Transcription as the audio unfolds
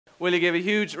Will you give a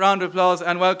huge round of applause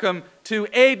and welcome to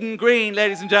Aidan Greene,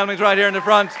 ladies and gentlemen, right here in the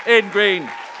front. Aidan Greene.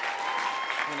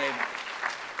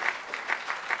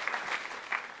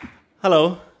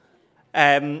 Hello.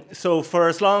 So for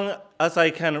as long as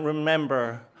I can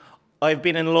remember, I've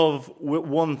been in love with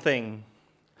one thing: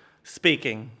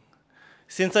 speaking.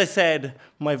 Since I said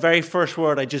my very first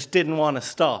word, I just didn't want to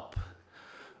stop.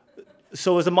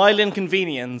 So it was a mild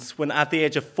inconvenience when at the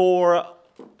age of four,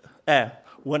 I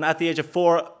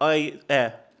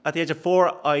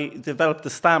developed the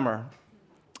stammer.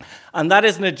 And that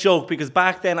isn't a joke, because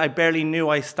back then I barely knew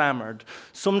I stammered.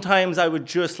 Sometimes I would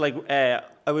just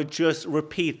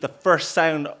repeat the first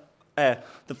sound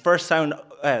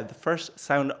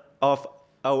of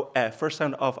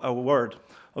a word.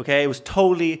 Okay, it was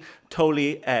totally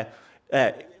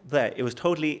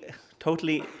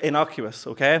innocuous.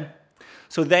 Okay,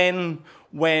 so then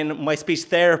when my speech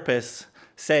therapist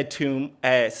said to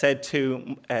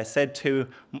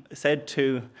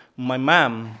my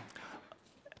mum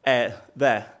said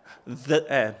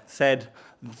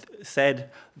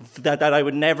that I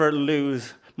would never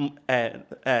lose that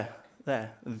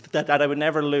I would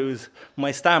never lose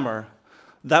my stammer,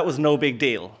 that was no big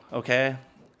deal. Okay.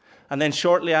 And then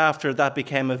shortly after, that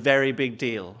became a very big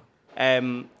deal.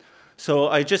 So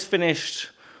I just finished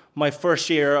my first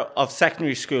year of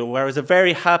secondary school, where I was a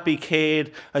very happy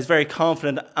kid. I was very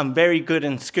confident and very good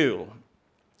in school.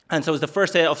 And so it was the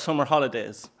first day of summer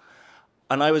holidays,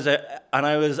 and I was at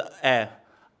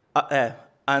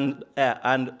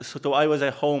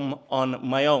home on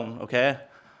my own. Okay,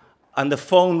 and the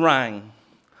phone rang.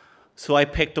 So I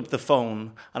picked up the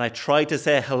phone and I tried to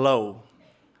say hello,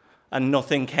 and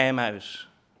nothing came out.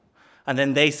 And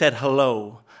then they said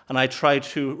hello, and I tried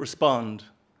to respond,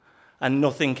 and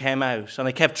nothing came out. And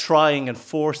I kept trying and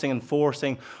forcing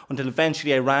until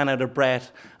eventually I ran out of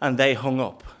breath and they hung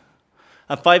up.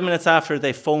 And 5 minutes after,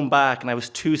 they phoned back, and I was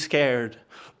too scared.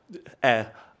 I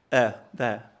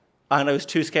was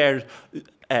too scared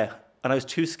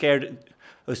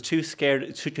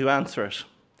to answer it,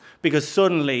 because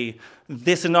suddenly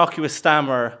this innocuous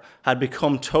stammer had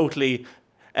become totally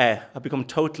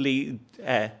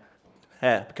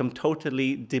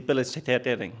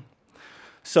debilitating.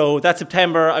 So that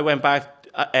September, I went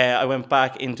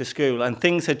back into school, and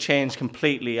things had changed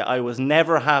completely. I was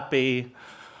never happy.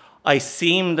 I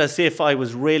seemed as if I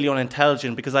was really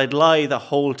unintelligent, because I'd lie the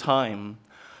whole time.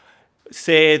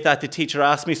 Say that the teacher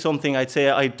asked me something, I'd say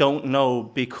I don't know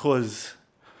because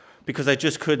I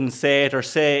just couldn't say it. Or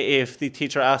say if the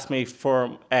teacher asked me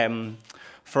for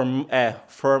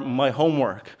my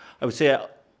homework, I would say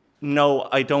no,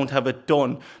 I don't have it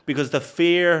done, because the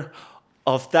fear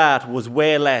of that was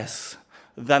way less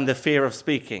than the fear of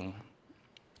speaking.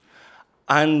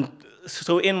 And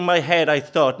so in my head I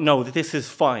thought, no, this is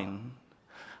fine.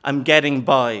 I'm getting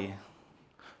by.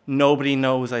 Nobody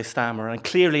knows I stammer. And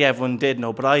clearly everyone did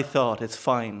know, but I thought it's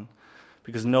fine,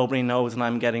 because nobody knows and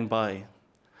I'm getting by.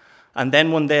 And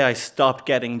then one day I stopped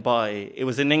getting by. It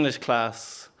was in English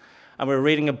class, and we were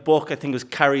reading a book, I think it was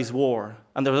Carrie's War.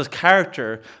 And there was a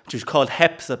character which was called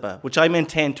Hepzibah, which I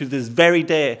maintain to this very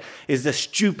day is the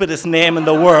stupidest name in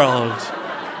the world.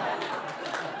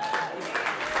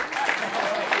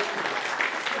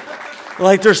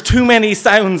 Like, there's too many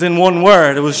sounds in one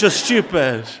word. It was just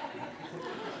stupid.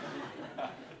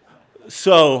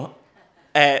 So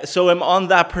I'm on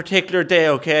that particular day,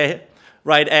 okay?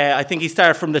 Right, I think he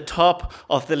started from the top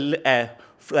of the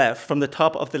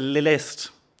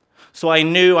list. So I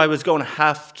knew I was going to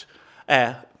have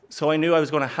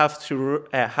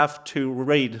to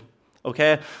read.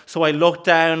 Okay, so I looked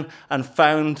down and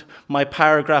found my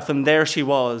paragraph, and there she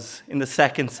was in the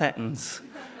second sentence,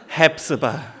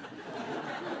 Hepzibah.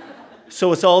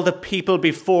 So as all the people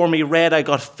before me read, I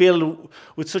got filled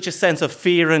with such a sense of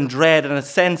fear and dread, and a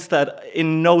sense that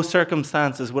in no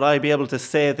circumstances would I be able to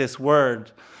say this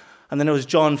word. And then it was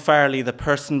John Farley, the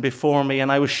person before me, and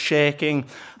I was shaking,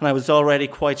 and I was already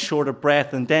quite short of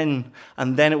breath, and then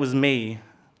it was me.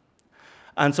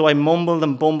 And so I mumbled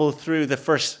and bumbled through the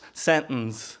first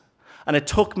sentence, and it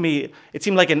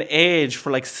seemed like an age for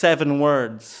like 7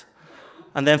 words.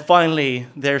 And then finally,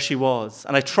 there she was.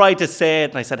 And I tried to say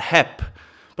it, and I said, hep,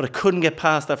 but I couldn't get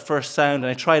past that first sound.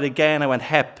 And I tried again, I went,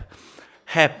 hep,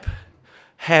 hep,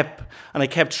 hep. And I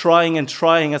kept trying and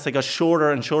trying as I got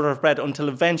shorter and shorter of breath, until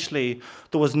eventually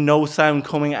there was no sound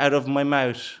coming out of my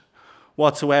mouth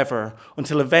whatsoever.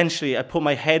 Until eventually I put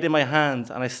my head in my hands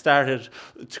and I started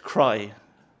to cry.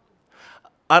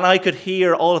 And I could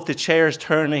hear all of the chairs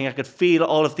turning. I could feel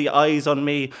all of the eyes on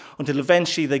me, until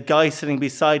eventually the guy sitting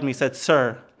beside me said,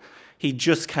 "Sir, he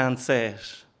just can't say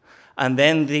it." And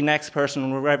then the next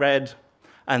person read,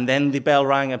 And then the bell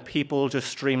rang and people just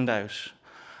streamed out.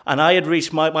 And I had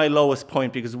reached my lowest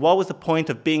point, because what was the point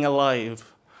of being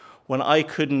alive when I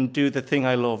couldn't do the thing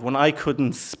I love, when I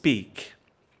couldn't speak?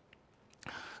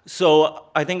 So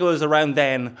I think it was around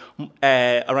then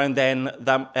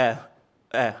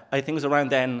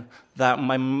that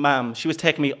my mum, she was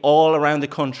taking me all around the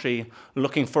country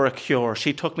looking for a cure.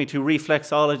 She took me to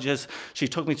reflexologists. She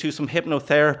took me to some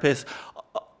hypnotherapists.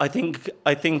 I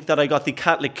think that I got the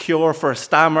Catholic cure for a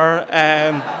stammer.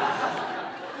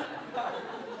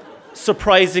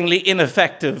 Surprisingly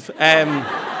ineffective.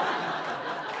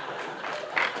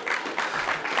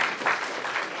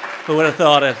 Who would have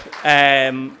thought it?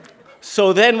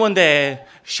 So then one day,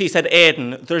 she said,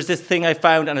 Aidan, there's this thing I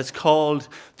found, and it's called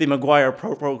the Maguire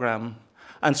program.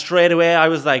 And straight away, I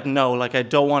was like, no, like, I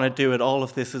don't want to do it. All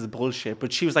of this is bullshit.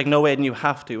 But she was like, no, Aidan, you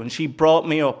have to. And she brought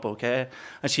me up, okay?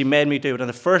 And she made me do it. And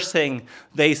the first thing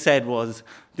they said was,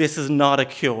 this is not a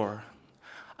cure.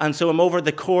 And so over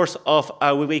the course of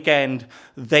a weekend,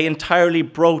 they entirely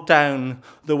broke down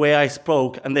the way I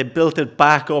spoke, and they built it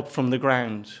back up from the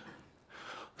ground.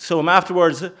 So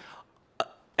afterwards,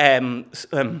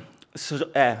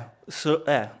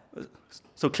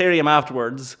 so clearly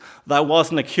afterwards, that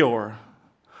wasn't a cure,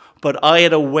 but I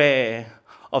had a way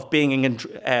of being in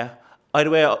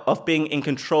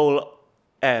control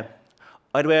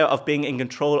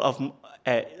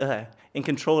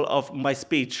of my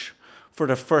speech for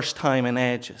the first time in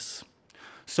ages.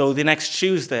 So the next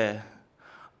Tuesday,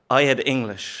 I had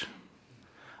English,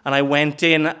 and I went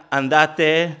in, and that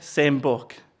day, same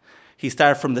book. He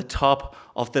started from the top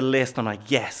of the list. I'm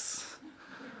like, yes,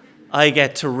 I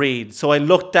get to read. So I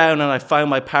looked down and I found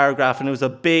my paragraph, and it was a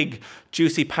big,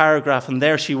 juicy paragraph, and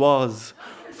there she was.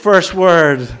 First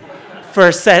word,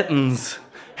 first sentence,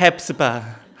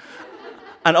 Hepzibah.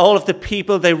 And all of the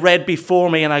people, they read before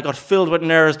me, and I got filled with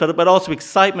nerves, but also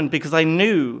excitement, because I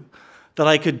knew that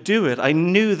I could do it. I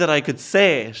knew that I could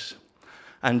say it.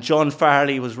 And John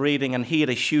Farley was reading, and he had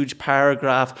a huge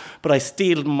paragraph, but I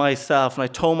steeled myself, and I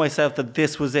told myself that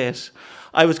this was it.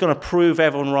 I was going to prove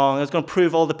everyone wrong. I was going to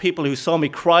prove all the people who saw me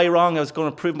cry wrong. I was going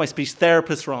to prove my speech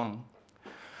therapist wrong.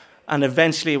 And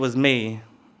eventually it was me.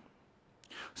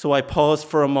 So I paused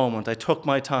for a moment. I took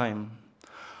my time.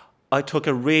 I took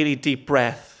a really deep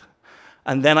breath.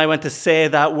 And then I went to say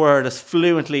that word as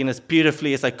fluently and as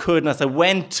beautifully as I could. And as I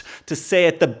went to say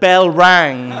it, the bell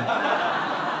rang.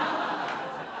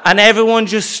 And everyone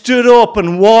just stood up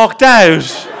and walked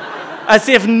out as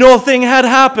if nothing had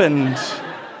happened.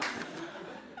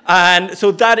 And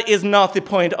so that is not the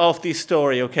point of the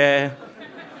story, okay?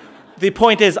 The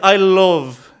point is, I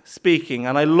love speaking,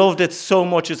 and I loved it so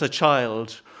much as a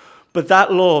child. But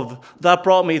that love, that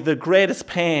brought me the greatest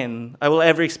pain I will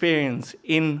ever experience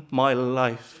in my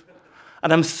life.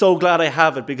 And I'm so glad I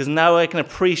have it, because now I can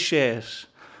appreciate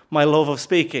my love of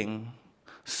speaking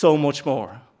so much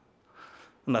more.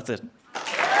 And that's it.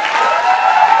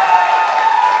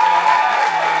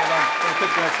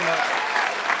 Well done.